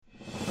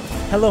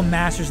Hello,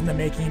 Masters in the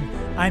Making.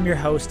 I'm your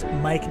host,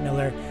 Mike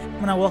Miller. I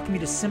want to welcome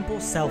you to Simple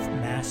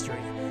Self-Mastery.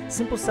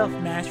 Simple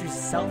Self-Mastery is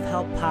a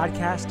self-help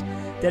podcast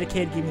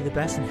dedicated to giving you the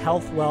best in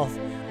health, wealth,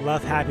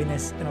 love,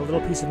 happiness, and a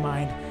little peace of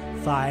mind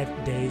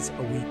 5 days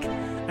a week.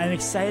 I'm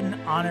excited and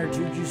honored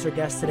to introduce our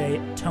guest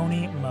today,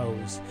 Tony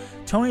Moze.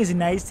 Tony is a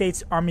United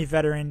States Army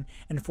veteran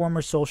and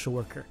former social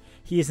worker.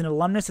 He is an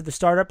alumnus of the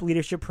Startup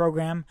Leadership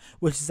Program,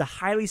 which is a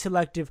highly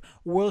selective,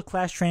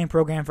 world-class training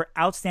program for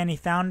outstanding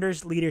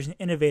founders, leaders, and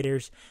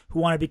innovators who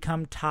want to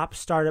become top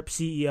startup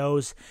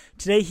CEOs.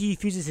 Today, he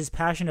fuses his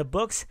passion of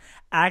books,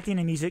 acting,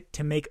 and music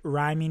to make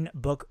rhyming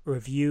book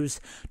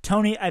reviews.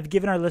 Tony, I've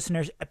given our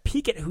listeners a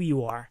peek at who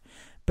you are,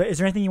 but is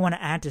there anything you want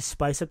to add to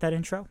spice up that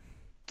intro?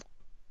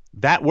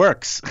 That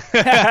works.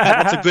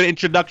 That's a good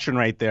introduction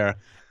right there.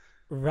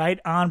 Right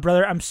on,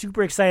 brother. I'm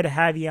super excited to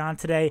have you on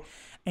today.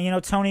 And, you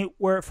know, Tony,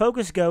 where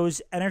focus goes,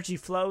 energy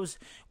flows.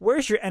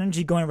 Where's your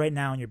energy going right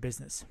now in your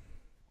business?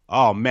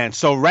 Oh, man.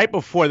 So right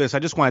before this, I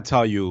just want to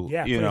tell you,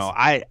 please.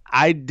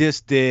 I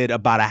just did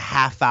about a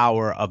half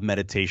hour of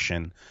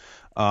meditation.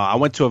 I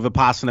went to a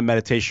Vipassana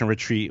meditation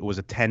retreat. It was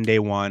a 10-day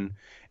one.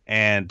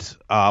 And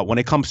when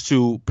it comes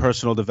to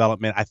personal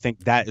development, I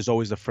think that is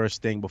always the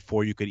first thing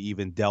before you could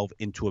even delve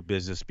into a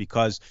business,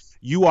 because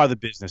you are the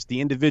business. The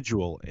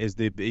individual is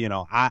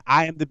I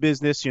am the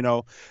business,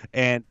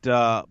 and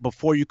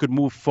before you could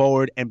move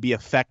forward and be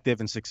effective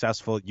and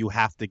successful, you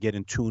have to get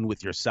in tune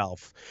with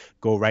yourself,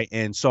 go right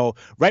in. So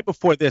right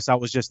before this, I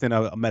was just in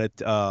a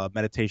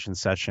meditation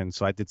session.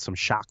 So I did some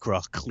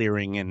chakra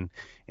clearing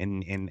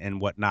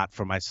and whatnot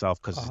for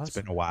myself, because It's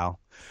been a while.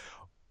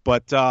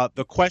 But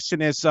the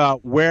question is,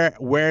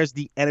 where's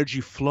the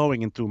energy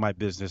flowing in through my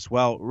business?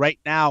 Well, right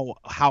now,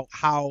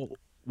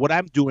 what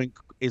I'm doing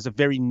is a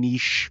very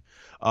niche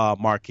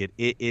market.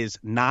 It is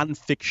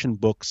nonfiction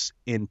books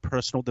in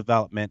personal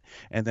development,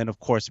 and then, of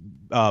course,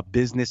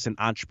 business and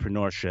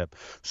entrepreneurship.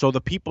 So the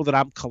people that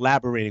I'm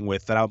collaborating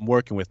with, that I'm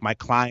working with, my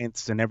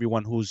clients and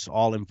everyone who's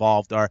all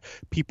involved, are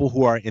people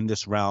who are in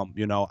this realm.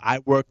 I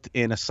worked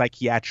in a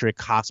psychiatric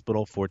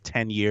hospital for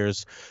 10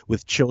 years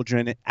with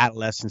children,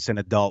 adolescents, and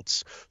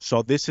adults.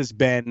 So this has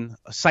been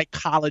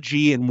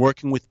psychology, and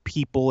working with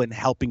people and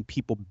helping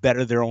people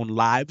better their own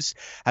lives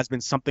has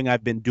been something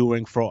I've been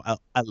doing for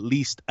at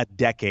least a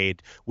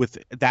decade, with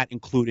that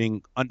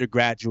including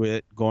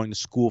undergraduate, going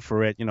to school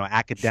for it,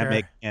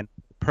 academic, Sure. and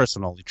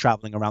personally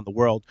traveling around the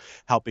world,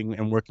 helping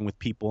and working with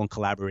people and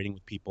collaborating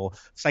with people.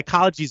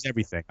 Psychology is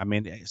everything. I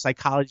mean,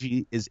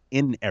 psychology is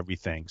in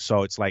everything.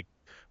 So it's like,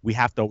 we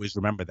have to always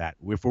remember that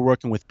if we're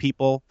working with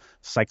people,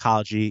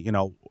 psychology,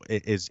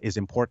 is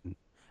important.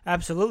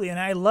 Absolutely. And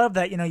I love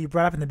that, you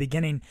brought up in the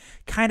beginning,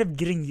 kind of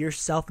getting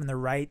yourself in the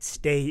right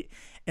state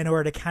in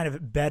order to kind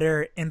of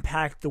better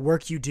impact the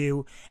work you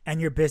do and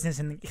your business.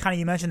 And kind of,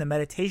 you mentioned the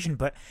meditation,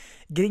 but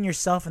getting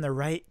yourself in the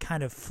right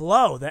kind of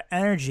flow, the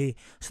energy,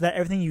 so that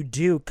everything you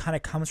do kind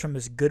of comes from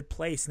this good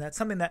place. And that's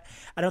something that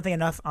I don't think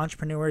enough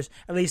entrepreneurs,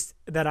 at least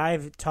that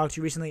I've talked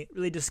to recently,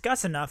 really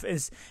discuss enough.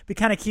 Is we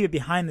kind of keep it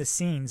behind the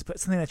scenes, but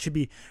something that should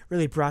be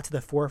really brought to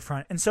the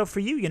forefront. And so for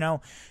you,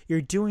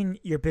 you're doing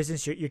your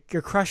business,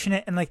 you're crushing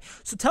it. And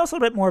so tell us a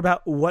little bit more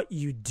about what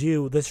you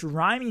do. This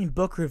rhyming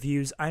book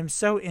reviews, I'm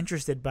so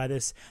interested by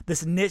this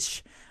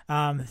niche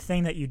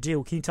thing that you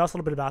do. Can you tell us a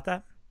little bit about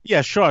that?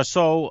 Yeah, sure.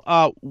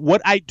 So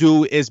what I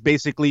do is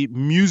basically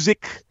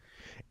music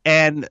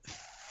and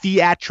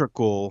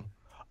theatrical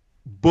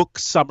book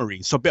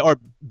summaries. Or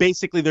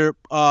basically,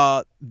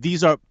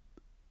 these are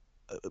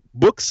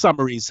book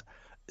summaries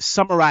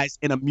summarized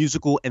in a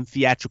musical and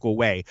theatrical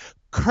way.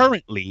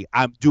 Currently,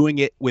 I'm doing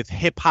it with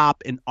hip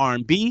hop and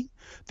R&B.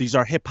 These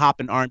are hip hop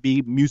and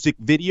R&B music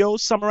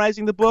videos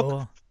summarizing the book.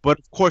 Cool. But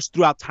of course,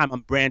 throughout time,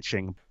 I'm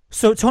branching.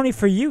 So, Tony,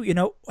 for you,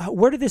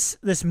 where did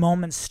this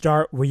moment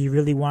start where you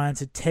really wanted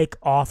to take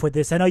off with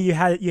this? I know you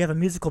have a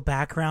musical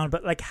background,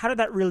 but how did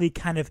that really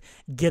kind of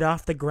get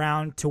off the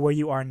ground to where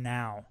you are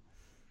now?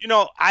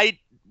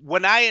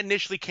 When I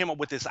initially came up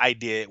with this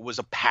idea, it was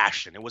a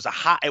passion.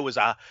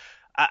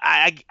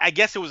 I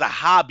guess it was a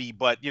hobby,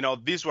 but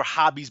these were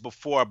hobbies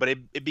before, but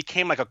it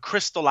became like a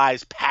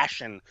crystallized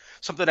passion,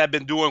 something I've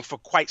been doing for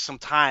quite some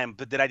time,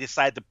 but then I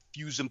decided to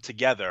fuse them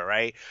together,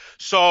 right?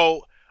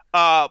 So,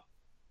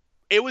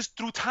 it was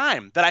through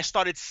time that I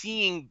started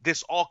seeing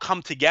this all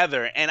come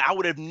together. And I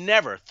would have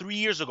never, 3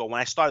 years ago when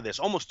I started this,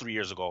 almost 3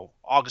 years ago,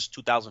 August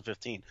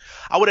 2015,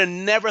 I would have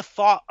never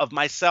thought of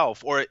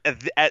myself or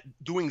at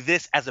doing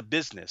this as a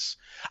business.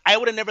 I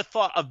would have never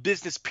thought of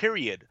business,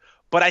 period.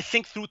 But I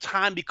think through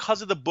time,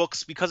 because of the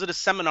books, because of the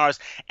seminars,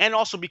 and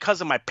also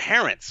because of my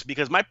parents,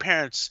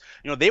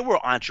 they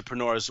were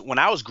entrepreneurs when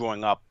I was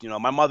growing up.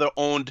 My mother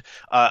owned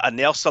a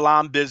nail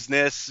salon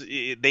business.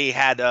 They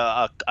had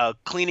a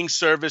cleaning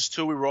service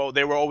too.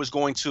 They were always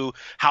going to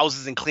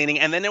houses and cleaning.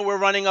 And then they were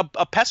running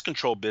a pest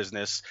control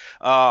business.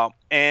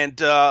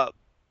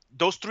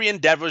 those three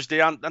endeavors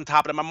there on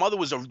top of it. My mother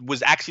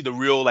was actually the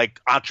real like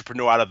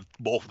entrepreneur out of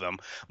both of them.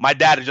 My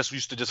dad just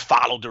used to just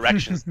follow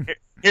directions.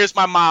 Here's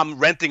my mom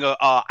renting a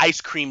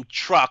ice cream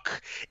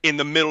truck in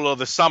the middle of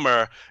the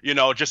summer,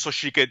 just so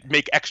she could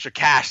make extra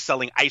cash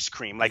selling ice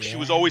cream. Like she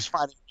was always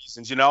finding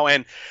reasons,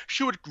 and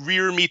she would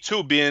rear me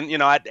too, being,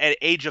 at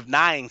age of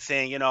 9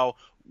 saying,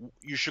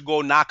 you should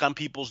go knock on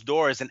people's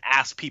doors and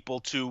ask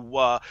people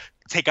to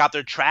take out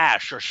their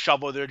trash or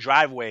shovel their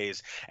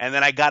driveways. And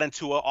then I got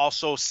into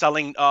also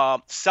selling,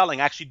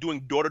 actually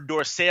doing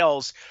door-to-door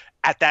sales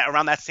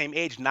around that same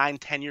age, 9,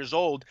 10 years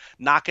old,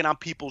 knocking on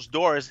people's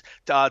doors,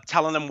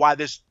 telling them why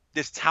this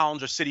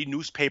town's or city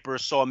newspaper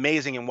is so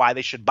amazing and why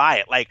they should buy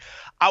it. Like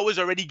I was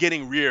already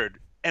getting reared.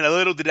 And a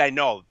little did I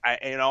know,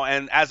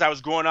 and as I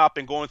was growing up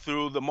and going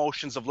through the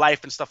motions of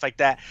life and stuff like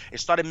that, it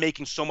started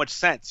making so much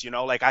sense,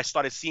 like I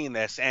started seeing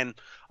this. And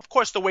of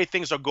course, the way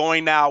things are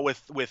going now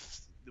with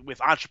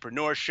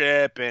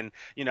entrepreneurship and,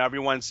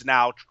 everyone's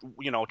now,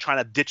 trying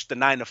to ditch the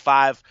 9 to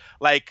 5,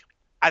 like,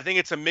 I think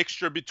it's a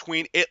mixture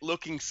between it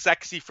looking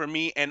sexy for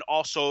me and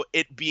also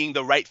it being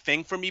the right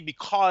thing for me,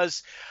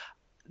 because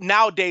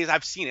nowadays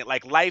I've seen it,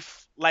 like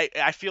life, like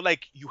I feel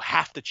like you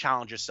have to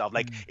challenge yourself.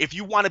 Like if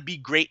you want to be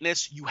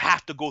greatness, you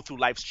have to go through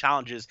life's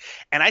challenges.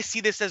 And I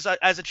see this as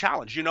a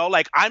challenge,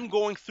 like I'm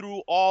going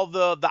through all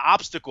the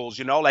obstacles,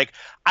 like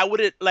I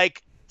wouldn't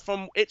like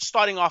from it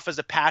starting off as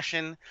a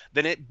passion,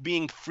 then it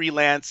being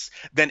freelance,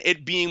 then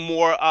it being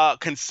more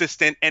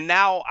consistent. And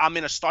now I'm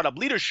in a startup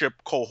leadership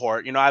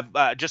cohort.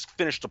 I've just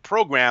finished a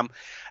program,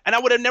 and I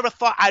would have never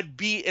thought I'd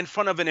be in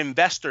front of an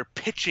investor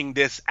pitching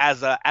this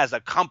as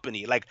a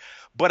company. Like,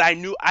 but I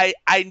knew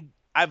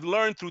I've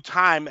learned through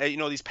time,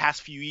 these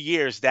past few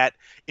years, that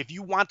if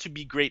you want to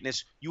be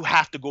greatness, you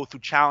have to go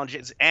through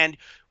challenges. And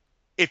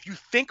if you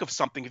think of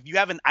something, if you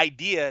have an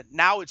idea,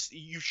 now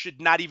you should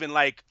not even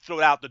like throw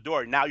it out the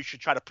door. Now you should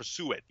try to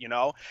pursue it,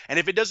 And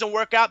if it doesn't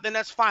work out, then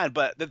that's fine.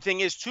 But the thing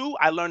is too,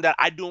 I learned that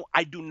I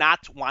do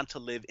not want to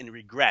live in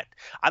regret.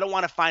 I don't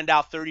want to find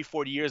out 30,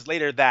 40 years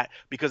later that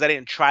because I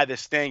didn't try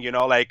this thing,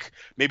 like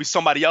maybe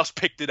somebody else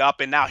picked it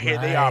up and now here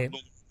they are.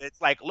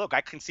 It's like, look,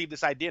 I conceived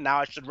this idea. Now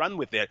I should run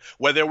with it.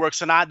 Whether it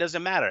works or not,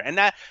 doesn't matter. And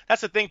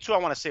that's the thing too. I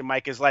want to say,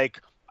 Mike, is like,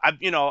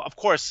 of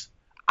course,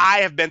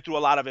 I have been through a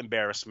lot of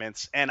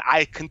embarrassments, and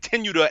I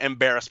continue to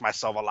embarrass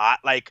myself a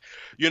lot. Like,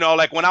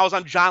 like when I was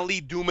on John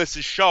Lee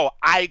Dumas's show,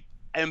 I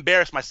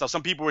embarrassed myself.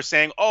 Some people were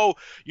saying, oh,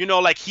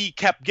 like he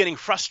kept getting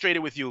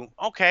frustrated with you.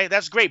 Okay,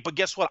 that's great. But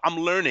guess what? I'm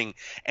learning.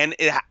 And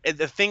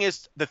the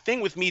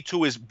thing with me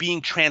too is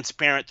being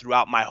transparent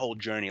throughout my whole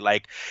journey.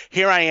 Like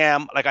here I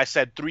am, like I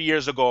said, 3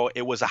 years ago,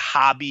 it was a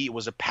hobby, it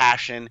was a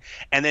passion.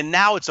 And then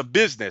now it's a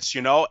business,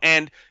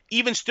 and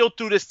even still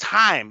through this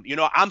time,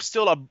 I'm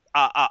still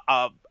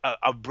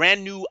a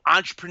brand new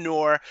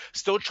entrepreneur,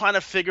 still trying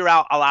to figure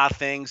out a lot of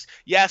things.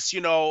 Yes,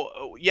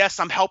 yes,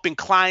 I'm helping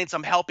clients,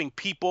 I'm helping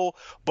people,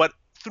 but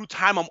through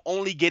time, I'm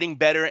only getting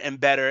better and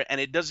better, and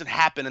it doesn't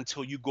happen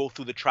until you go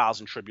through the trials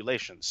and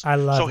tribulations. I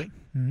love it.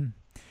 Mm-hmm.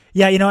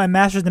 Yeah, and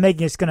Masters in the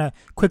Making is going to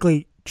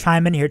quickly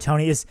chime in here,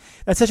 Tony.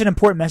 That's such an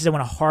important message I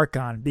want to hark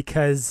on,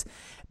 because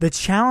the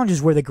challenge is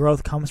where the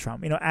growth comes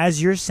from.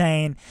 As you're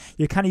saying,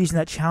 you're kind of using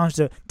that challenge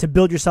to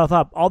build yourself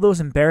up. All those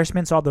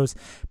embarrassments, all those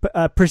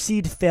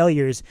perceived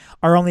failures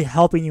are only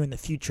helping you in the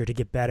future to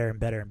get better and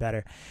better and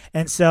better.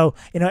 And so,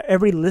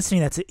 everybody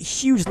listening, that's a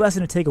huge lesson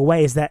to take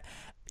away, is that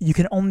you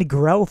can only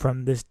grow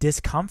from this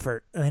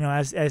discomfort.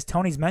 As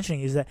Tony's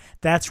mentioning, is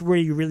that's where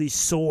you really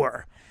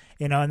soar.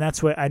 And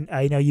that's what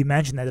I know you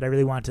mentioned that I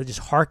really wanted to just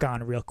hark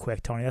on real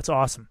quick, Tony. That's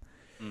awesome.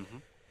 Mm-hmm.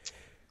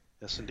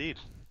 Yes, indeed.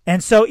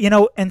 And so,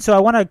 I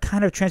want to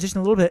kind of transition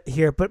a little bit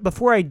here, but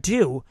before I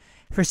do,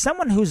 for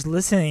someone who's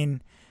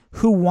listening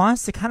who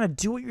wants to kind of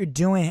do what you're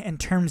doing in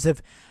terms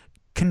of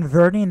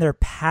converting their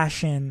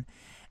passion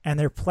and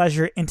their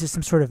pleasure into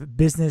some sort of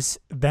business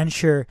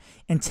venture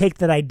and take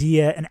that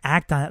idea and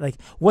act on it, like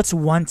what's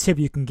one tip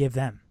you can give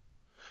them?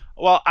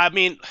 Well, I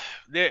mean,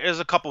 there is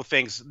a couple of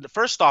things.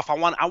 First off, I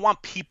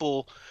want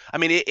people. I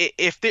mean,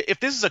 if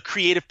this is a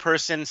creative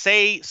person,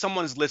 say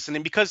someone's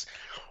listening, because,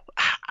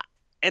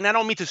 and I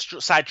don't mean to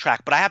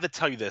sidetrack, but I have to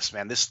tell you this,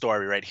 man. This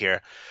story right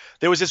here.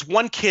 There was this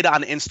one kid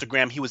on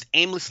Instagram. He was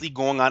aimlessly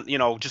going on,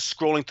 just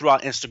scrolling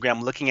throughout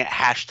Instagram, looking at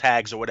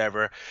hashtags or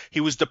whatever. He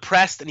was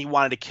depressed and he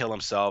wanted to kill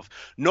himself.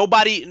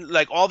 Nobody,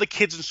 like all the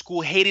kids in school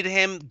hated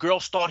him.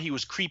 Girls thought he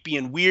was creepy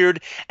and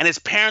weird. And his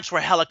parents were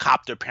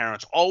helicopter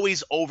parents,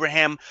 always over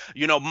him,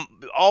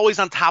 always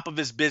on top of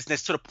his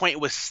business, to the point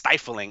it was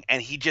stifling.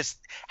 And he just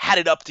had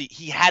it up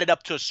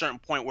to a certain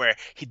point where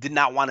he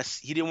didn't want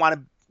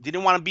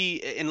to be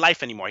in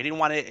life anymore. He didn't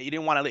want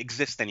to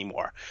exist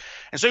anymore.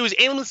 And so he was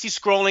aimlessly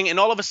scrolling, and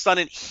all of a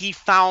sudden he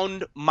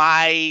found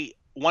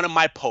one of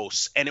my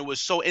posts, and it was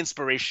so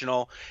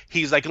inspirational.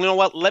 He's like, you know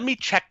what? Let me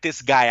check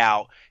this guy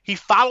out. He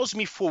follows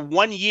me for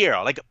 1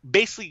 year. Like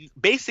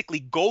basically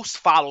ghost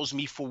follows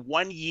me for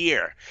 1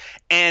 year.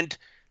 And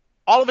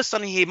all of a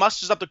sudden he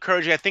musters up the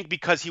courage, I think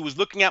because he was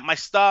looking at my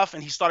stuff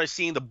and he started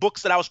seeing the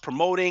books that I was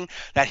promoting,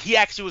 that he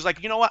actually was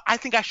like, you know what, I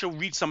think I should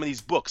read some of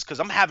these books because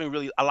I'm having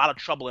really a lot of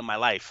trouble in my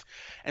life.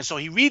 And so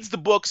he reads the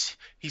books,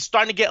 he's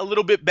starting to get a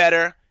little bit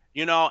better,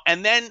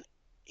 and then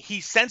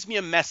he sends me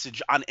a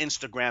message on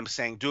Instagram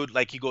saying, dude,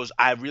 like, he goes,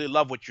 I really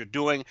love what you're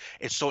doing.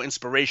 It's so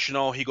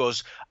inspirational. He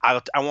goes,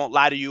 I won't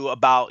lie to you,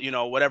 about,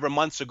 whatever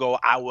months ago,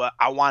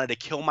 I wanted to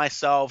kill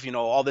myself.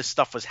 All this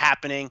stuff was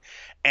happening.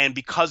 And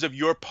because of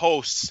your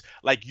posts,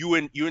 like, you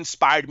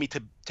inspired me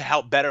to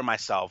help better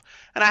myself.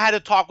 And I had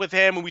to talk with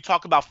him, and we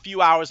talked about a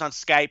few hours on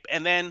Skype.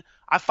 And then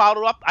I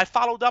followed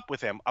up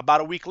with him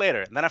about a week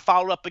later. And then I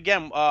followed up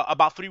again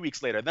about 3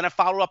 weeks later. Then I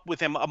followed up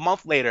with him a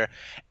month later.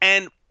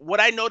 And what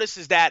I noticed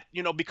is that,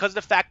 because of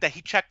the fact that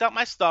he checked out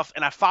my stuff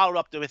and I followed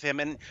up with him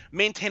and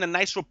maintained a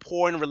nice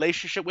rapport and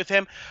relationship with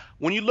him,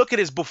 when you look at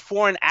his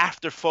before and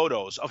after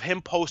photos of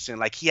him posting,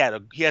 like, he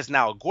has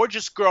now a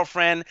gorgeous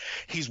girlfriend.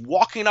 He's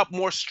walking up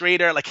more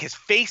straighter. Like, his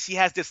face, he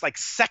has this like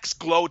sex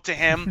glow to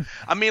him.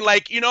 I mean,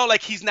 like,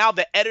 like, he's now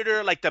the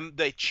editor, like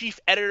the chief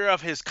editor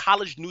of his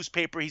college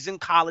newspaper. He's in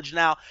college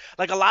now.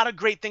 Like, a lot of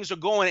great things are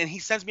going. And he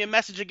sends me a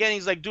message again.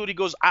 He's like, dude, he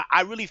goes,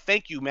 I really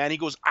thank you, man. He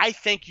goes, I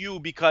thank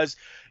you because,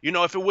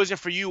 if it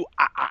wasn't for you,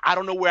 I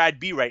don't know where I'd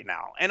be right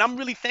now. And I'm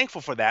really thankful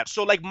for that.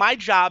 So, like, my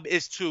job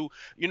is to,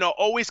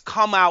 always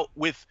come out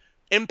with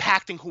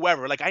impacting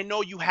whoever. Like, I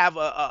know you have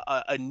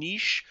a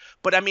niche,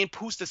 but I mean,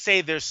 who's to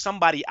say there's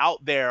somebody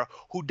out there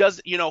who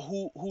does,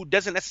 who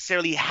doesn't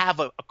necessarily have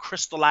a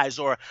crystallized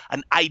or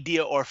an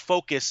idea or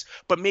focus,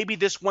 but maybe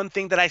this one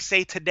thing that I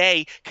say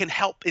today can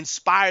help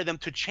inspire them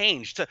to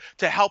change,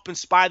 to help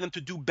inspire them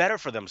to do better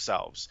for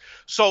themselves.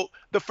 So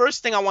the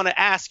first thing I want to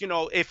ask,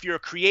 if you're a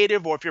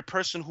creative or if you're a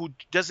person who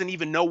doesn't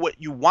even know what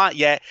you want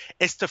yet,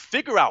 is to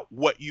figure out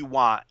what you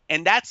want.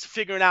 And that's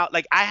figuring out,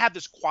 like, I have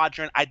this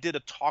quadrant. I did a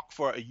talk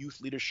for a youth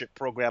leadership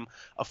program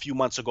a few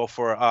months ago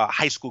for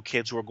high school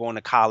kids who are going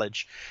to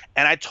college.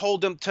 And I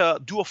told them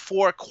to do a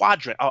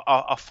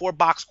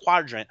four-box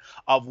quadrant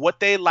of what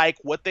they like,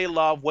 what they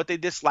love, what they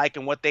dislike,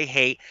 and what they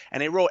hate.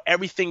 And they wrote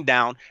everything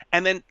down.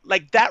 And then,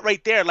 like, that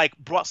right there, like,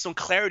 brought some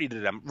clarity to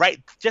them, right?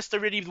 Just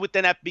already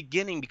within that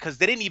beginning, because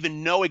they didn't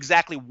even know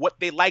exactly what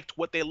they liked,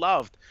 what they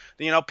loved.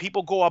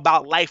 People go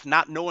about life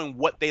not knowing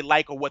what they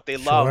like or what they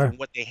love and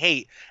what they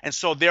hate. And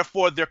so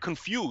therefore they're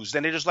confused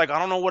and they're just like, I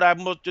don't know what I'm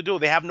supposed to do.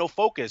 They have no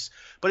focus.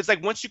 But it's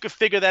like, once you could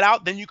figure that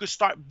out, then you could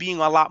start being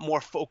a lot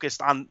more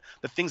focused on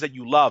the things that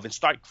you love and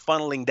start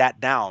funneling that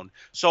down.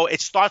 So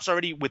it starts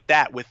already with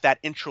that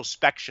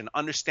introspection,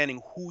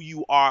 understanding who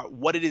you are,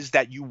 what it is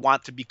that you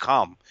want to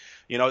become.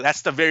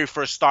 That's the very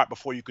first start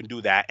before you can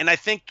do that. And I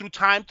think through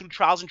time, through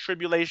trials and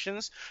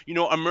tribulations,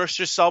 immerse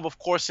yourself, of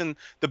course, in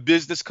the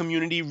business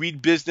community,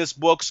 read business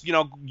books,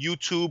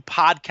 YouTube,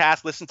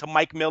 podcasts, listen to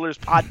Mike Miller's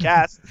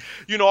podcast,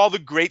 all the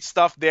great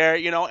stuff there,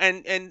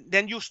 and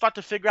then you'll start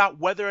to figure out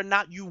whether or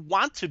not you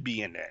want to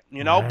be in it,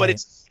 Right. But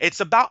it's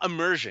about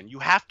immersion. You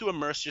have to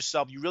immerse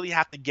yourself. You really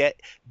have to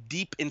get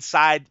deep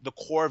inside the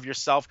core of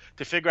yourself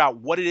to figure out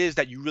what it is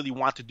that you really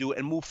want to do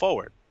and move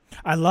forward.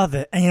 I love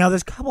it. And,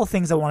 there's a couple of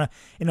things I want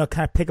to,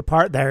 kind of pick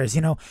apart there is,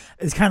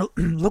 is kind of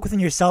look within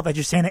yourself, as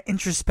you're saying,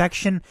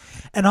 introspection.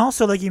 And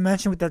also, like you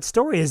mentioned with that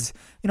story is,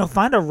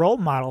 find a role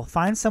model,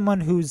 find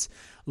someone who's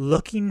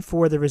looking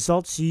for the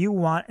results you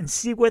want and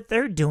see what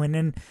they're doing.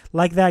 And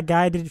like that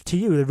guy did to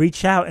you, to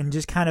reach out and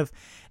just kind of,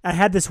 I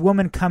had this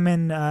woman come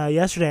in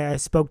yesterday I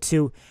spoke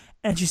to,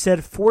 and she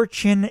said,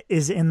 fortune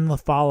is in the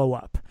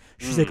follow-up.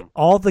 She's like,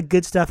 all the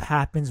good stuff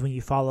happens when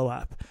you follow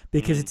up,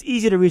 because it's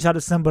easy to reach out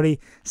to somebody,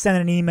 send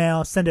an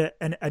email, send a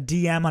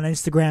DM on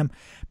Instagram,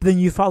 but then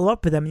you follow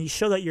up with them and you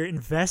show that you're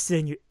invested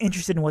and you're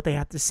interested in what they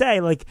have to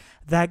say, like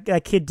that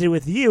kid did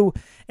with you.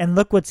 And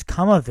look what's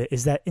come of it,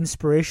 is that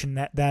inspiration,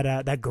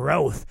 that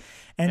growth.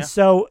 And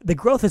so the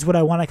growth is what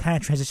I want to kind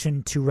of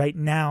transition to right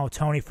now,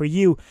 Tony, for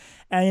you.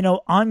 And,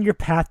 on your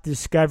path to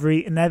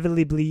discovery,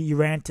 inevitably you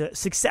ran into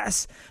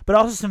success, but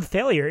also some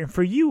failure. And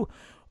for you,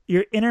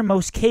 your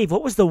innermost cave,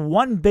 what was the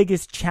one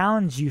biggest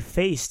challenge you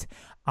faced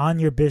on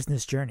your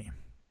business journey?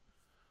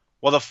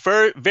 Well,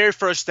 the very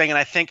first thing, and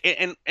I think,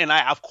 and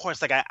I, of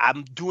course, like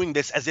I'm doing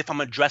this as if I'm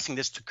addressing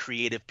this to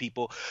creative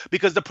people,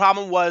 because the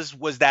problem was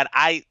that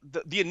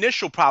the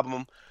initial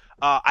problem,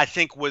 I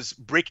think, was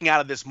breaking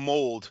out of this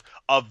mold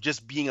of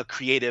just being a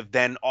creative,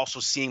 then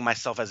also seeing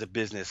myself as a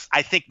business.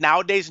 I think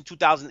nowadays in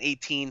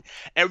 2018,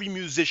 every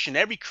musician,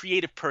 every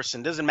creative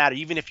person, doesn't matter,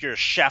 even if you're a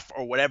chef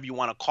or whatever you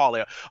want to call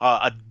it,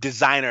 a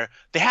designer,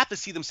 they have to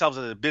see themselves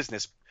as a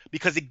business,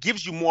 because it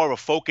gives you more of a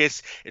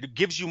focus. It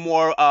gives you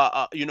more,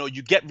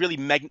 you get really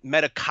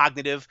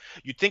metacognitive.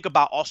 You think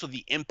about also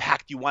the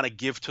impact you want to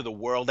give to the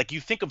world. Like,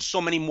 you think of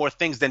so many more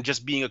things than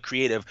just being a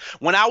creative.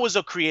 When I was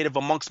a creative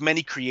amongst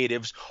many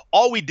creatives,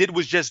 all we did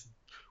was just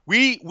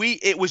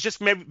it was just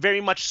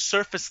very much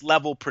surface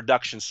level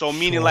production. So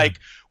meaning, like,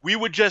 we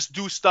would just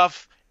do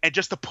stuff and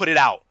just to put it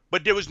out.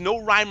 but there was no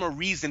rhyme or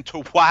reason to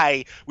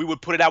why we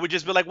would put it out. We'd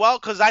just be like, well,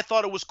 because I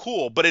thought it was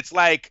cool. But it's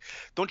like,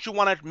 don't you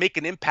want to make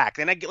an impact?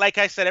 And like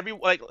I said,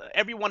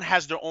 everyone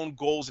has their own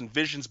goals and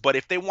visions, but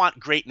if they want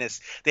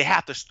greatness, they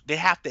have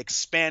to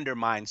expand their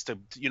minds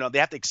they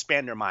have to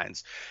expand their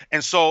minds.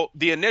 And so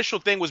the initial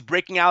thing was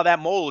breaking out of that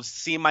mold,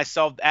 seeing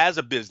myself as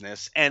a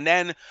business. And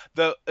then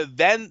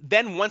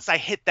once I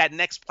hit that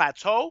next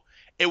plateau,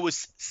 it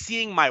was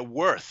seeing my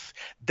worth.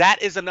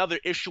 That is another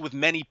issue with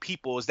many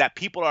people, is that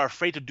people are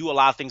afraid to do a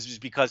lot of things just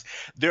because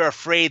they're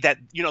afraid that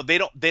they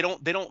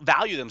don't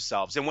value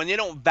themselves. And when they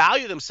don't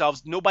value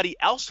themselves, nobody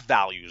else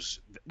values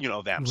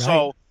them. Right.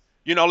 So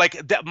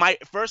like that, my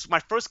first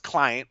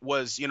client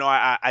was,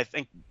 I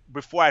think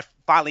before I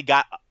finally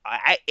got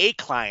a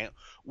client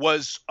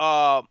was,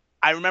 I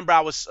remember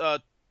I was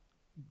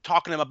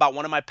talking to him about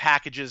one of my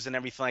packages and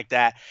everything like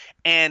that.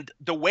 And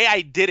the way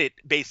I did it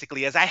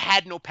basically is, I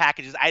had no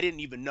packages. I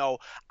didn't even know.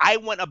 I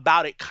went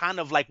about it kind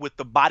of like with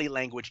the body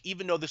language,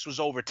 even though this was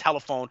over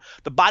telephone,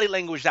 the body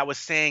language that was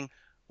saying,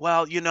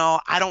 well,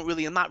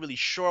 I'm not really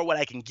sure what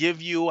I can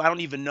give you. I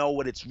don't even know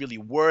what it's really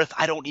worth.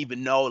 I don't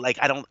even know. Like,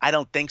 I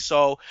don't think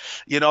so.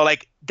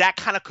 Like that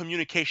kind of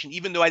communication,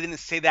 even though I didn't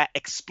say that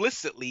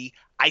explicitly,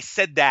 I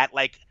said that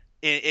like,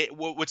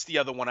 what's the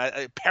other one?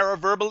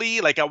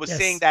 Paraverbally, like I was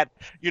saying that,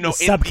 in the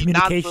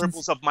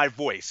nonverbals of my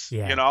voice,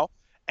 Yeah.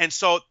 And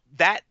so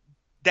that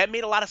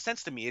made a lot of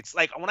sense to me. It's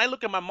like when I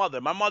look at my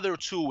mother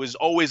too was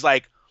always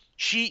like,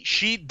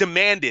 she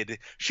demanded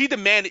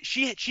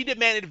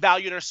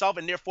value in herself,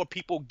 and therefore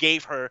people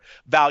gave her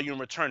value in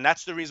return.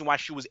 That's the reason why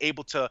she was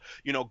able to,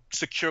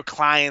 secure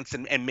clients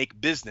and make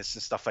business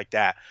and stuff like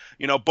that.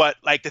 But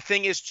like the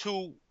thing is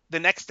too, the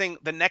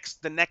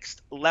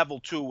next level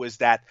too is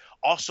that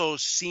also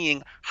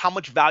seeing how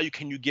much value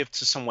can you give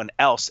to someone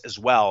else as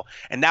well.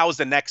 And that was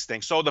the next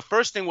thing. So the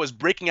first thing was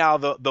breaking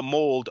out of the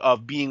mold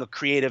of being a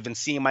creative and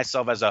seeing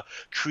myself as a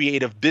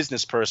creative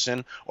business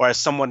person, or as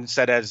someone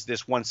said, as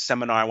this one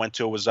seminar I went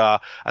to, was I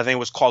think it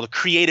was called a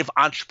creative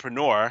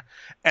entrepreneur.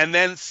 And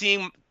then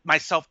seeing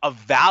myself of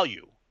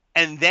value,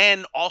 and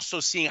then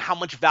also seeing how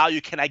much value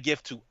can I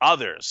give to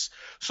others.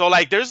 So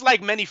like there's like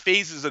many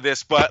phases of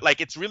this, but like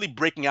it's really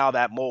breaking out of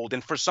that mold.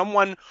 And for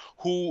someone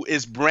who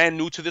is brand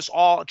new to this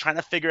all, trying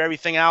to figure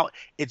everything out,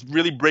 it's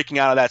really breaking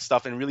out of that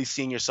stuff and really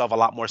seeing yourself a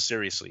lot more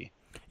seriously.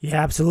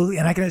 Yeah, absolutely.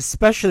 And I can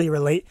especially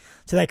relate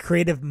to that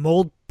creative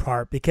mold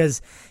part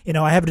because,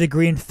 I have a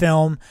degree in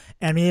film,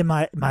 and me and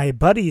my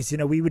buddies,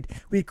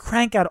 we'd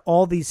crank out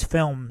all these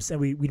films, and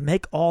we'd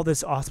make all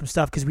this awesome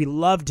stuff because we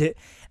loved it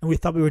and we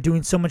thought we were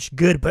doing so much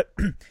good, but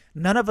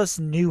none of us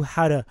knew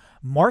how to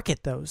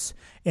market those.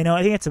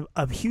 I think it's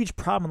a huge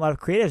problem a lot of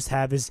creatives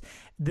have is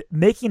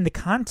making the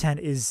content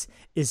is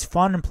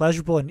fun and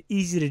pleasurable and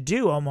easy to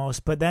do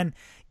almost, but then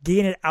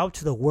getting it out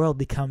to the world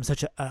becomes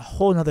such a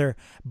whole nother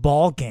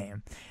ball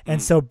game. And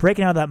so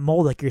breaking out of that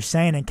mold, like you're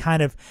saying, and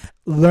kind of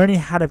learning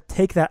how to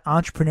take that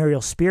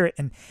entrepreneurial spirit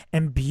and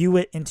imbue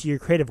it into your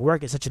creative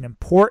work is such an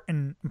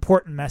important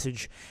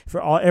message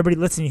for everybody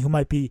listening who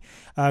might be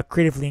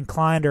creatively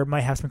inclined or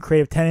might have some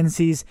creative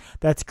tendencies.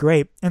 That's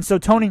great. And so,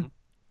 Tony,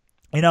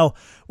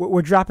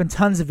 we're dropping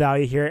tons of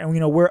value here, and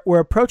we're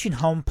approaching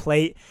home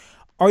plate.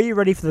 Are you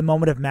ready for the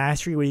moment of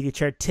mastery where you can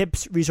share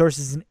tips,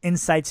 resources, and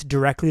insights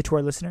directly to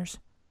our listeners?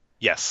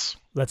 Yes.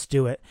 Let's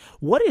do it.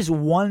 What is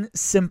one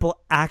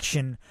simple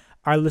action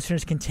our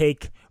listeners can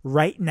take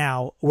right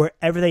now,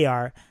 wherever they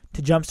are,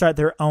 to jumpstart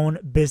their own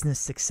business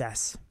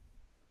success?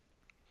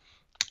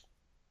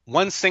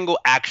 One single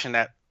action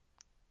that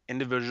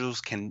individuals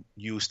can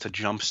use to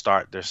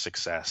jumpstart their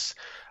success.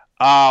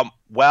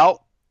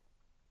 Well,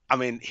 I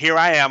mean, here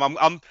I am.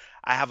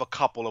 I have a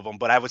couple of them,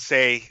 but I would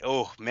say,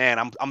 oh man,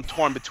 I'm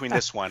torn between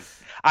this one.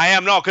 I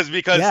am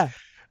because Yeah.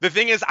 the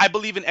thing is, I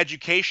believe in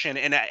education,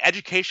 and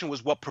education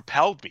was what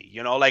propelled me.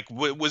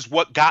 Was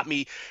what got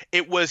me.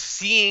 It was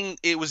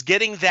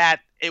getting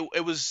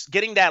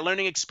that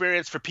learning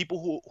experience for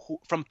people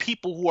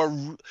who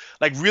are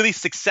like really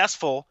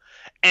successful,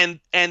 and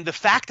the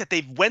fact that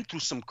they've went through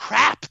some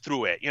crap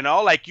through it.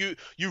 Like you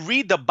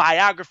read the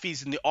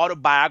biographies and the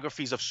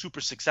autobiographies of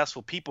super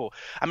successful people.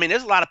 I mean,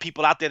 there's a lot of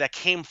people out there that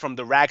came from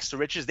the rags to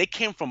riches. They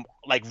came from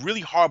like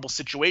really horrible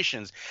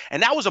situations,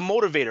 and that was a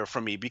motivator for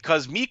me,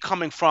 because me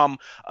coming from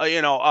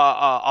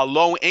a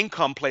low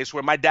income place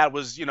where my dad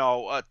was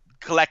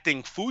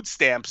collecting food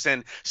stamps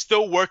and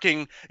still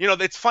working.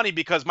 It's funny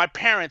because my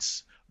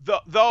parents,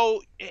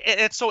 though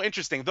it's so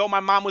interesting, though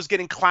my mom was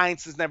getting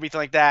clients and everything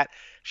like that,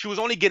 she was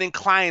only getting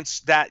clients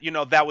that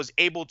that was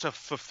able to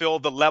fulfill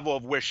the level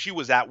of where she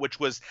was at, which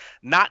was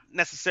not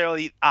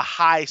necessarily a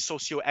high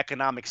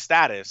socioeconomic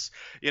status.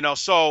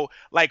 So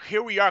like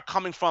here we are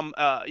coming from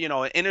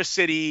an inner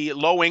city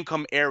low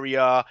income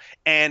area,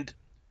 and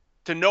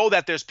to know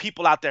that there's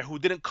people out there who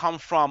didn't come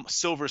from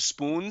silver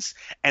spoons,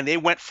 and they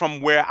went from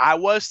where I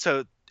was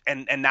to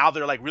and now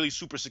they're like really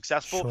super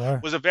successful, Sure.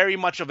 was a very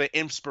much of an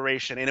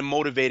inspiration, and it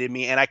motivated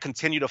me, and I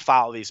continue to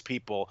follow these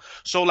people.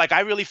 So like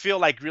I really feel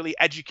like really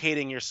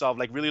educating yourself,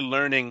 like really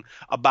learning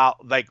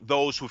about like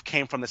those who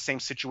came from the same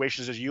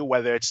situations as you,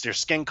 whether it's their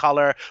skin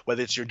color,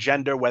 whether it's your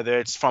gender, whether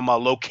it's from a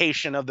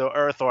location of the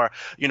earth, or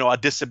a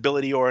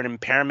disability or an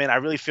impairment. I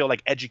really feel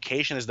like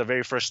education is the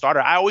very first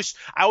starter. I always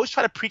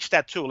try to preach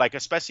that too, like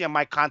especially on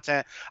my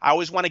content. I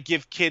always want to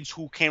give kids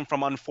who came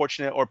from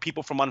unfortunate, or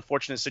people from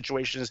unfortunate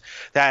situations,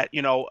 that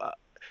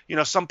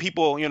some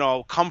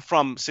people come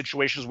from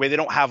situations where they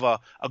don't have a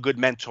good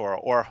mentor,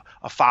 or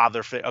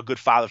a good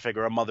father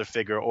figure, a mother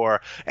figure,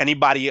 or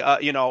anybody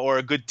or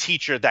a good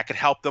teacher that could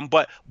help them.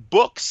 But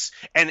books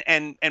and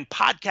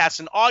podcasts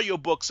and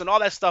audiobooks and all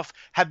that stuff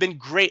have been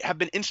great, have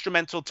been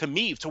instrumental to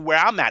me, to where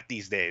I'm at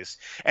these days.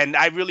 And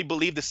I really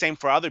believe the same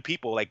for other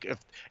people. Like, if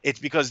it's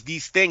because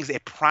these things,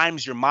 it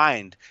primes your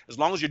mind. As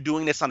long as you're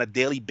doing this on a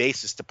daily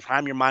basis, to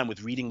prime your mind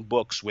with reading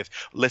books, with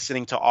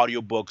listening to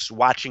audiobooks,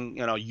 watching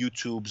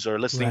YouTubes, or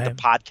listening to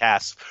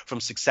podcasts from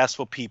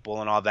successful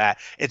people and all that,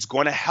 it's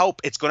going to help.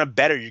 It's going to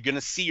better. You're going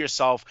to see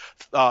yourself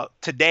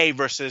today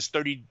versus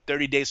 30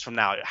 days from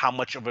now, how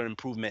much of an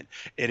improvement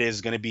it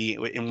is going to be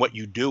in what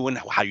you do and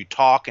how you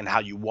talk and how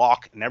you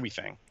walk and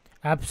everything.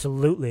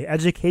 Absolutely.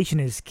 Education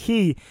is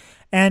key.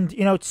 And,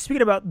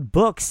 speaking about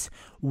books,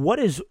 what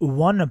is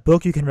one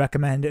book you can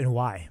recommend and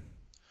why?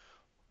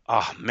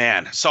 Oh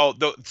man. So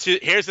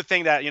here's the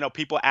thing that,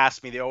 people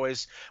ask me.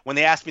 When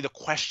they ask me the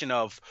question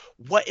of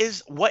what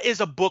is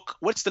a book,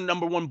 what's the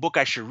number one book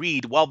I should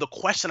read? Well, the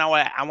question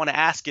I want to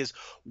ask is,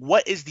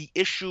 what is the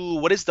issue?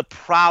 What is the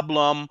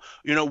problem?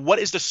 What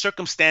is the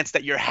circumstance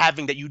that you're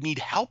having that you need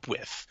help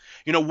with?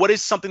 What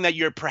is something that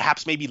you're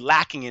perhaps maybe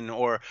lacking in,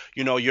 or,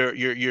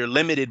 you're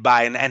limited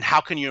by, and how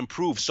can you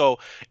improve? So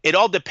it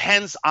all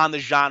depends on the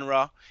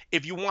genre.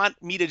 If you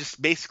want me to just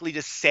basically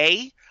just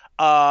say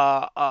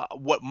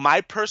what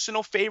my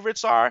personal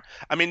favorites are,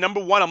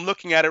 number one, I'm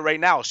looking at it right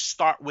now,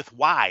 Start With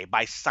Why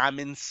by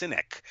Simon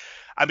Sinek.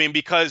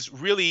 Because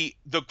really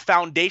the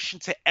foundation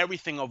to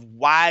everything of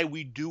why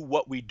we do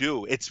what we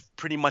do, it's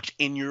pretty much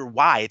in your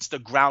why. It's the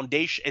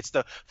groundation. It's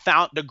the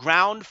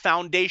ground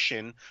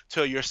foundation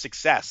to your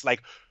success.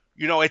 Like,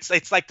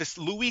 it's like this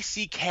Louis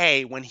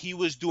C.K. when he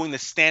was doing the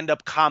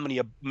stand-up comedy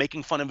of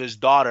making fun of his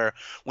daughter,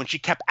 when she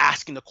kept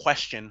asking the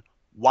question,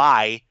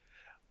 why?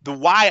 The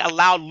why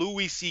allowed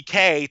Louis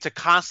C.K. to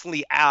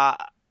constantly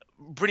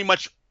pretty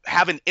much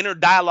have an inner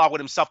dialogue with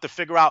himself to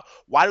figure out,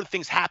 why do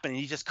things happen? And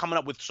he's just coming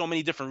up with so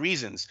many different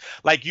reasons.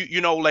 Like,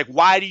 like,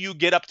 why do you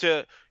get up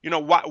to,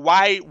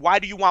 why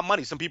do you want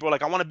money? Some people are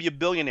like, I want to be a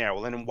billionaire.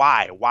 Well, then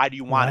why? Why do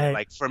you want it?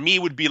 Like, for me,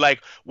 it would be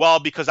like, well,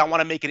 because I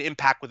want to make an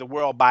impact with the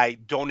world by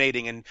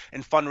donating and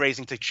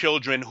fundraising to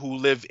children who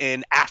live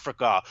in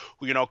Africa,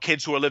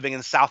 kids who are living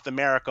in South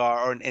America,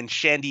 or in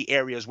shanty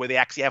areas where they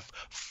actually have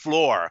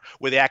floor,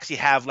 where they actually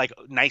have like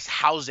nice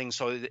housing,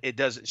 so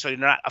you're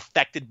not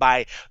affected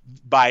by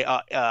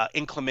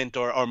inclement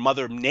or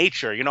mother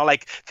nature,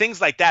 like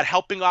things like that.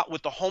 Helping out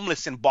with the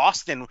homeless in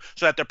Boston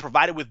so that they're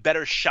provided with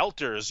better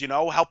shelters,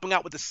 helping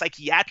out with the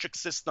psychiatric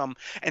system.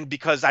 And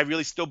because I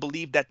really still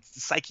believe that the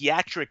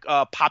psychiatric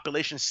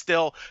population is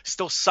still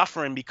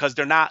suffering, because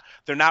they're not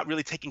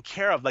really taken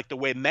care of like the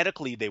way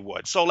medically they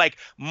would. So like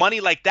money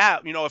like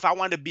that, if I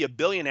wanted to be a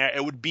billionaire,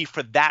 it would be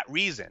for that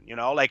reason,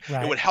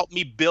 It would help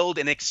me build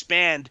and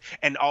expand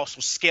and also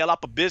scale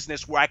up a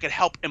business where I could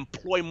help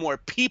employ more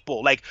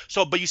people.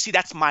 But you see,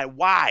 that's my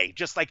why.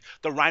 Just like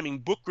the rhyming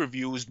book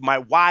reviews, my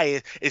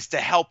why is to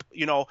help,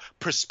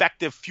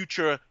 prospective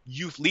future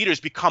youth leaders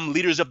become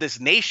leaders of this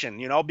nation,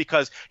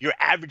 because your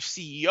average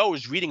CEO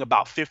is reading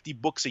about 50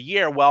 books a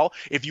year. Well,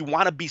 if you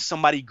want to be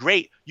somebody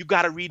great, you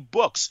got to read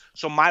books.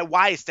 So my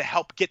why is to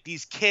help get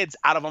these kids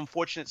out of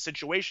unfortunate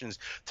situations,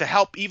 to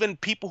help even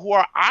people who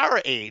are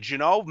our age,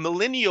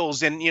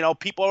 millennials, and,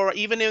 people who are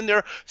even in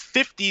their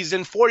 50s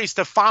and 40s,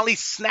 to finally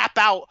snap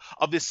out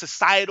of this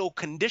societal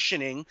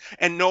conditioning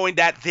and knowing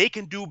that they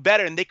can do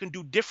better and they can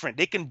do different.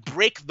 They can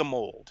break the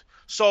mold.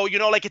 So,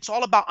 it's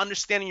all about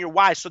understanding your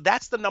why. So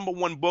that's the number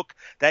one book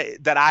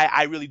that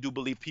I really do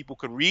believe people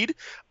could read.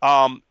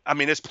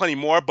 There's plenty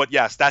more, but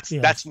yes,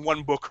 that's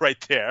one book right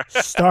there.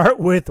 Start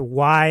With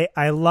Why.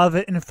 I love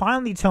it. And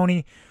finally,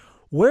 Tony,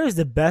 where is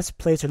the best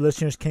place our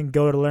listeners can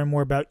go to learn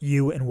more about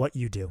you and what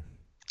you do?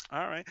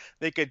 All right.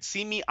 They could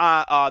see me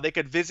they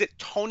could visit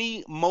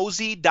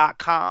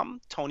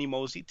TonyMoze.com, Tony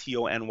Moze,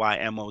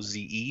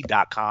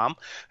 TonyMoze.com.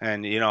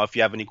 And, if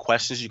you have any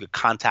questions, you could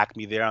contact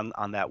me there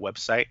on that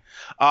website.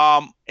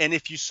 And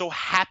if you so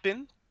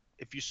happen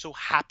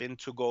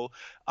to go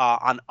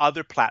on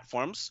other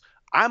platforms,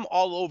 I'm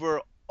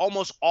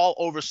almost all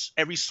over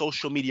every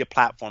social media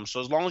platform.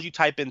 So as long as you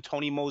type in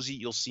Tony Moze,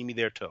 you'll see me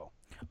there too.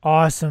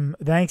 Awesome.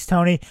 Thanks,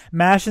 Tony.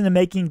 Master in the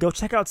Making. Go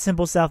check out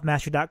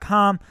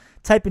simpleselfmastery.com.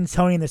 Type in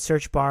Tony in the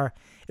search bar.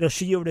 It'll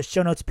shoot you over to the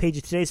show notes page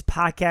of today's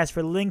podcast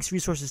for links,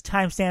 resources,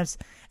 timestamps,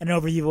 and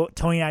an overview of what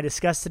Tony and I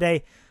discussed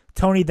today.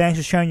 Tony, thanks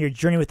for sharing your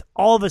journey with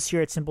all of us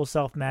here at Simple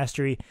Self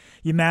Mastery.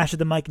 You mastered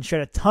the mic and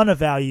shared a ton of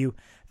value.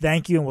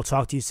 Thank you, and we'll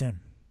talk to you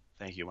soon.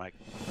 Thank you, Mike.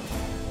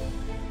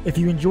 If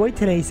you enjoyed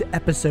today's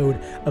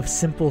episode of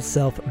Simple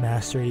Self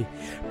Mastery,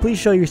 please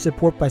show your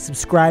support by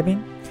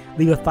subscribing,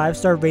 leave a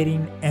 5-star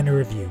rating, and a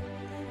review.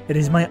 It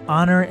is my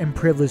honor and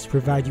privilege to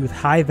provide you with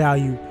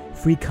high-value,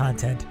 free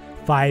content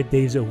 5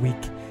 days a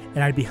week,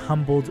 and I'd be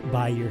humbled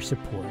by your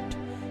support.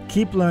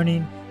 Keep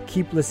learning,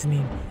 keep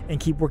listening,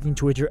 and keep working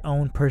towards your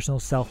own personal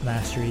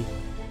self-mastery.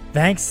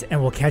 Thanks, and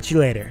we'll catch you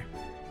later.